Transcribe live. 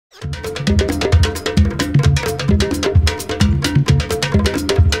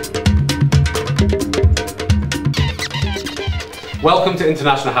Welcome to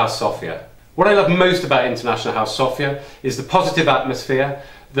International House Sofia. What I love most about International House Sofia is the positive atmosphere,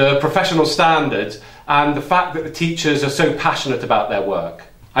 the professional standards, and the fact that the teachers are so passionate about their work.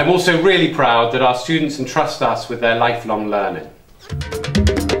 I'm also really proud that our students entrust us with their lifelong learning.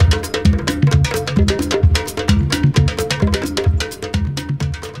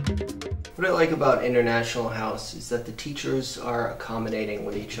 What I like about International House is that the teachers are accommodating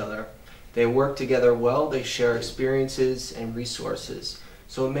with each other. They work together well, they share experiences and resources,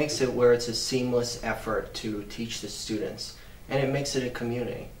 so it makes it where it's a seamless effort to teach the students, and it makes it a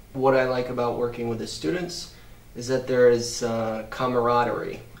community. What I like about working with the students is that there is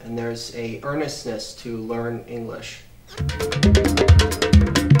camaraderie and there's a earnestness to learn English.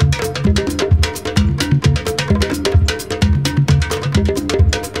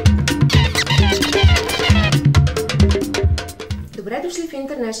 Добре дошли в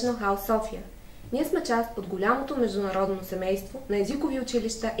International House София. Ние сме част от голямото международно семейство на езикови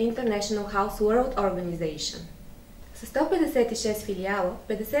училища International House World Organization. С 156 филиала,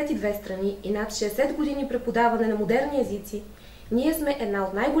 52 страни и над 60 години преподаване на модерни езици, ние сме една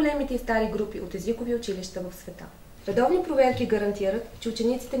от най-големите и стари групи от езикови училища в света. Редовни проверки гарантират, че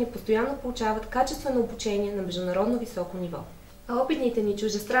учениците ни постоянно получават качествено обучение на международно високо ниво. А опитните ни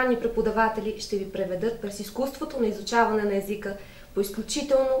чуждестранни преподаватели ще ви преведат през изкуството на изучаване на езика по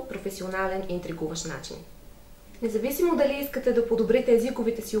изключително професионален и интригуващ начин. Независимо дали искате да подобрите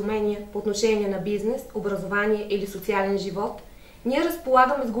езиковите си умения по отношение на бизнес, образование или социален живот, ние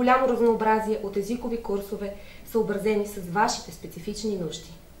разполагаме с голямо разнообразие от езикови курсове, съобразени с вашите специфични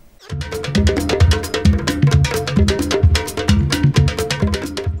нужди.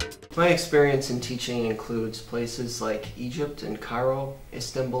 My experience in teaching includes places like Egypt and Cairo,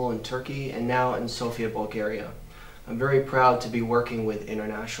 Istanbul and Turkey, and now in Sofia, Bulgaria. I'm very proud to be working with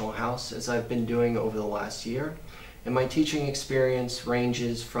International House, as I've been doing over the last year, and my teaching experience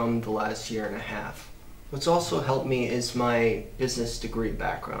ranges from the last year and a half. What's also helped me is my business degree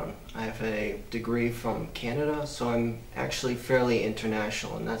background. I have a degree from Canada, so I'm actually fairly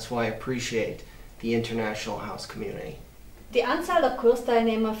international, and that's why I appreciate the International House community. Die Anzahl der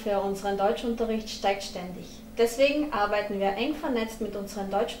Kursteilnehmer für unseren Deutschunterricht steigt ständig. Deswegen arbeiten wir eng vernetzt mit unseren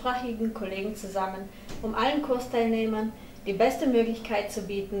deutschsprachigen Kollegen zusammen, um allen Kursteilnehmern die beste Möglichkeit zu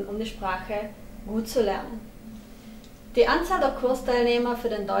bieten, um die Sprache gut zu lernen. Die Anzahl der Kursteilnehmer für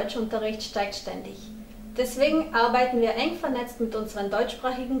den Deutschunterricht steigt ständig. Deswegen arbeiten wir eng vernetzt mit unseren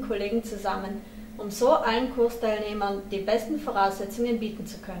deutschsprachigen Kollegen zusammen, um so allen Kursteilnehmern die besten Voraussetzungen bieten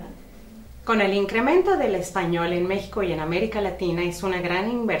zu können. Con el incremento del español en México y en América Latina es una gran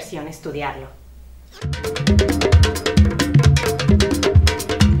inversión estudiarlo.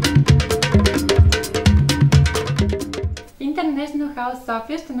 International House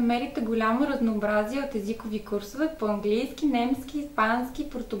София ще намерите голямо разнообразие от езикови курсове по английски, немски, испански,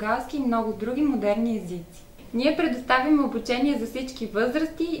 португалски и много други модерни езици. Ние предоставяме обучение за всички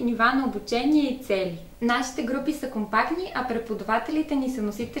възрасти, нива на обучение и цели. Нашите групи са компактни, а преподавателите ни са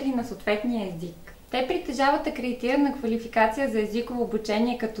носители на съответния език. Те притежават акредитирана квалификация за езиково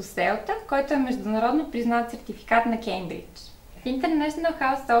обучение като СЕЛТА, който е международно признат сертификат на Кембридж. В International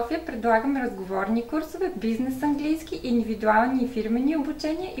House София предлагаме разговорни курсове, бизнес английски, индивидуални и фирмени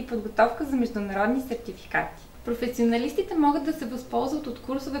обучения и подготовка за международни сертификати. Професионалистите могат да се възползват от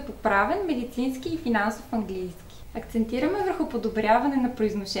курсове по правен, медицински и финансов английски. Акцентираме върху подобряване на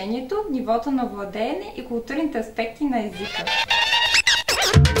произношението, нивото на владеене и културните аспекти на езика.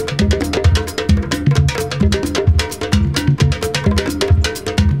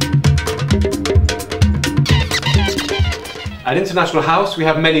 At International House, we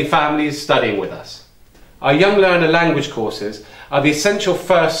have many families studying with us. Our Young Learner language courses are the essential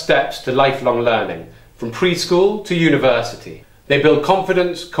first steps to lifelong learning, from preschool to university. They build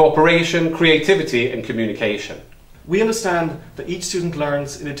confidence, cooperation, creativity and communication. We understand that each student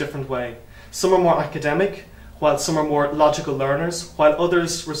learns in a different way. Some are more academic, while some are more logical learners, while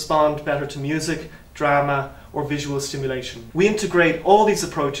others respond better to music, drama or visual stimulation. We integrate all these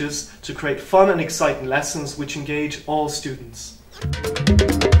approaches to create fun and exciting lessons which engage all students.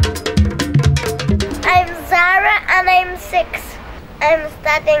 I'm Zara and I'm 6. I'm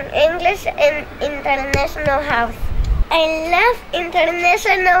studying English in International House. I love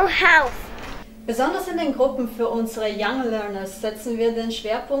International House. Besonders in den Gruppen für unsere Young Learners setzen wir den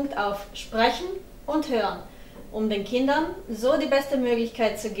Schwerpunkt auf Sprechen und Hören, um den Kindern so die beste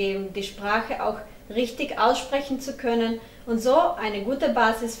Möglichkeit zu geben, die Sprache auch richtig aussprechen zu können und so eine gute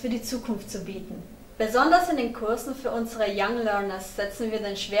Basis für die Zukunft zu bieten. Besonders in den Kursen für unsere Young Learners setzen wir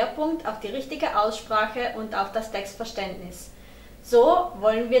den Schwerpunkt auf die richtige Aussprache und auf das Textverständnis. So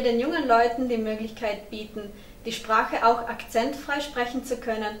wollen wir den jungen Leuten die Möglichkeit bieten, die Sprache auch akzentfrei sprechen zu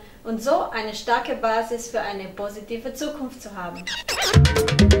können und so eine starke Basis für eine positive Zukunft zu haben.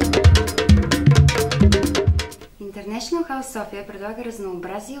 International House София предлага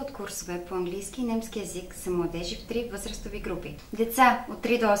разнообразие от курсове по английски и немски език за младежи в 3 възрастови групи. Деца от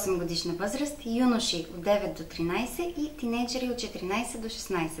 3 до 8 годишна възраст, юноши от 9 до 13 и тинейджери от 14 до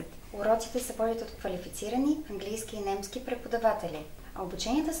 16. Уроците се водят от квалифицирани английски и немски преподаватели. А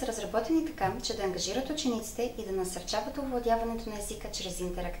обученията са разработени така, че да ангажират учениците и да насърчават овладяването на езика чрез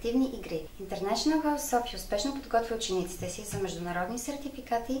интерактивни игри. International House София успешно подготвя учениците си за международни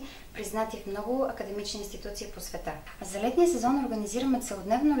сертификати, признати в много академични институции по света. А за летния сезон организираме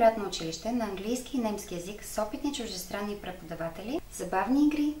целодневно лятно училище на английски и немски език с опитни чуждестранни преподаватели, забавни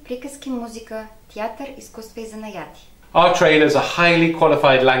игри, приказки, музика, театър, изкуства и занаяти. Our trainers are highly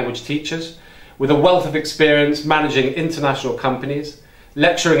qualified language teachers with a wealth of experience managing international companies,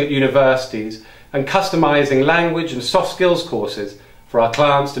 lecturing at universities, and customizing language and soft skills courses for our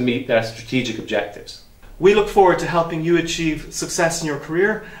clients to meet their strategic objectives. We look forward to helping you achieve success in your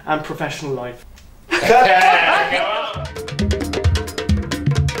career and professional life.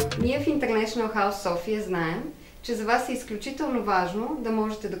 Ние в International House София знаем, че за вас е изключително важно да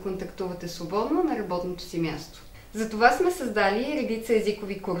можете да контактувате свободно на работното си място. Затова сме създали редица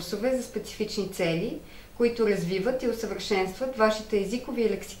езикови курсове за специфични цели, които развиват и усъвършенстват вашите езикови и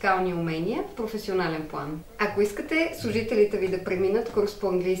лексикални умения в професионален план. Ако искате служителите ви да преминат курс по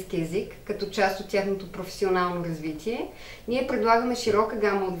английски език като част от тяхното професионално развитие, ние предлагаме широка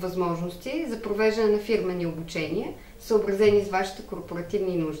гама от възможности за провеждане на фирмени обучения, съобразени с вашите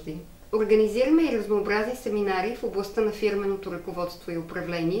корпоративни нужди. Организираме и разнообразни семинари в областта на фирменото ръководство и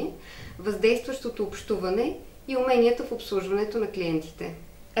управление, въздействащото общуване и уменията в обслужването на клиентите.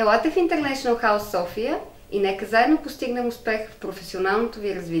 Елате в International House София и нека заедно постигнем успех в професионалното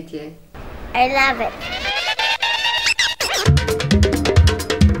ви развитие. I love it.